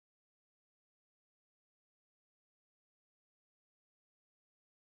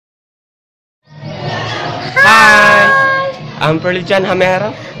I'm Perlijan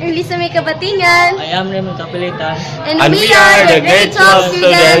Hamera. I'm Lisa May Kabatingan. I am Raymond Capilitan. And we are the grade 12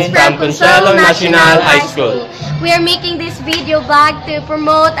 students from Consuelo National High School. We are making this video blog to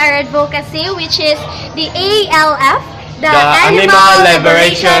promote our advocacy, which is the ALF, the Animal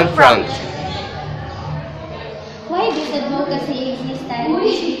Liberation Front. Why this advocacy existed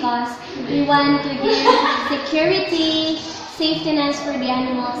is because we want to give security, safety nets for the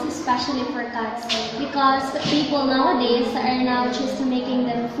animals, especially for cats, because the people nowadays are now just making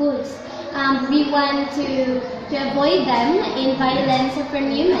them foods. We want to avoid them in violence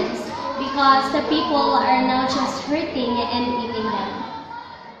from humans, because the people are now just hurting and eating them.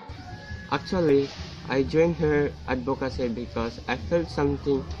 Actually, I joined her advocacy because I felt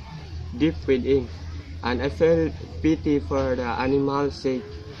something deep within, and I felt pity for the animals' sake,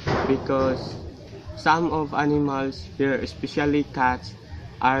 because some of animals here, especially cats,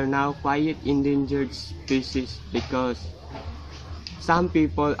 are now quite endangered species because some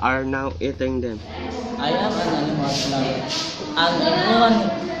people are now eating them. I am an animal lover, and everyone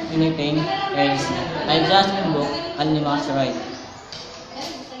anything else. I just invoke animals' rights.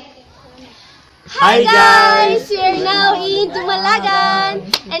 Hi guys! We are now in Dumalagan,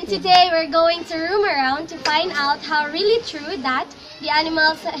 and today we're going to roam around to find out how really true that the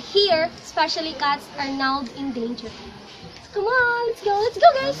animals here, especially cats, are now in danger. So come on, let's go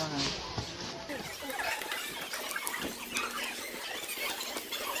guys!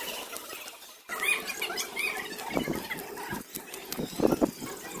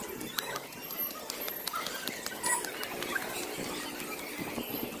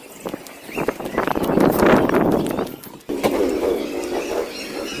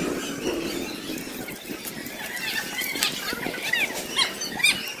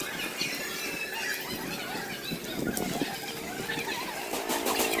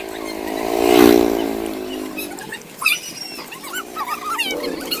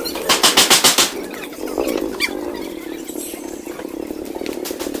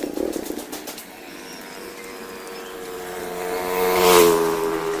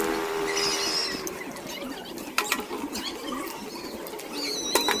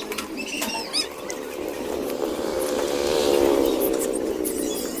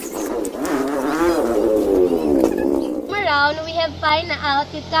 We have found out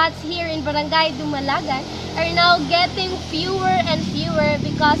that cats here in Barangay Dumalagan are now getting fewer and fewer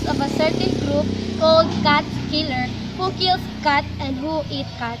because of a certain group called cat killer who kills cats and who eat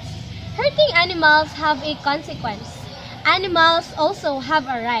cats. Hurting animals have a consequence. Animals also have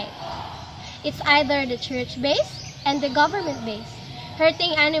a right. It's either the church-based and the government-based.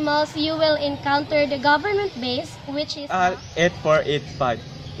 Hurting animals, you will encounter the government-based, which is 8485.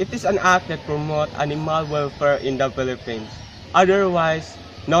 It is an act that promotes animal welfare in the Philippines, otherwise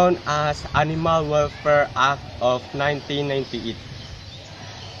known as Animal Welfare Act of 1998.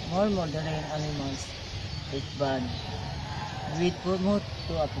 More modern animals is banned. We promote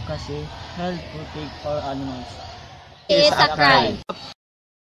to advocacy, help protect our animals. It's a crime.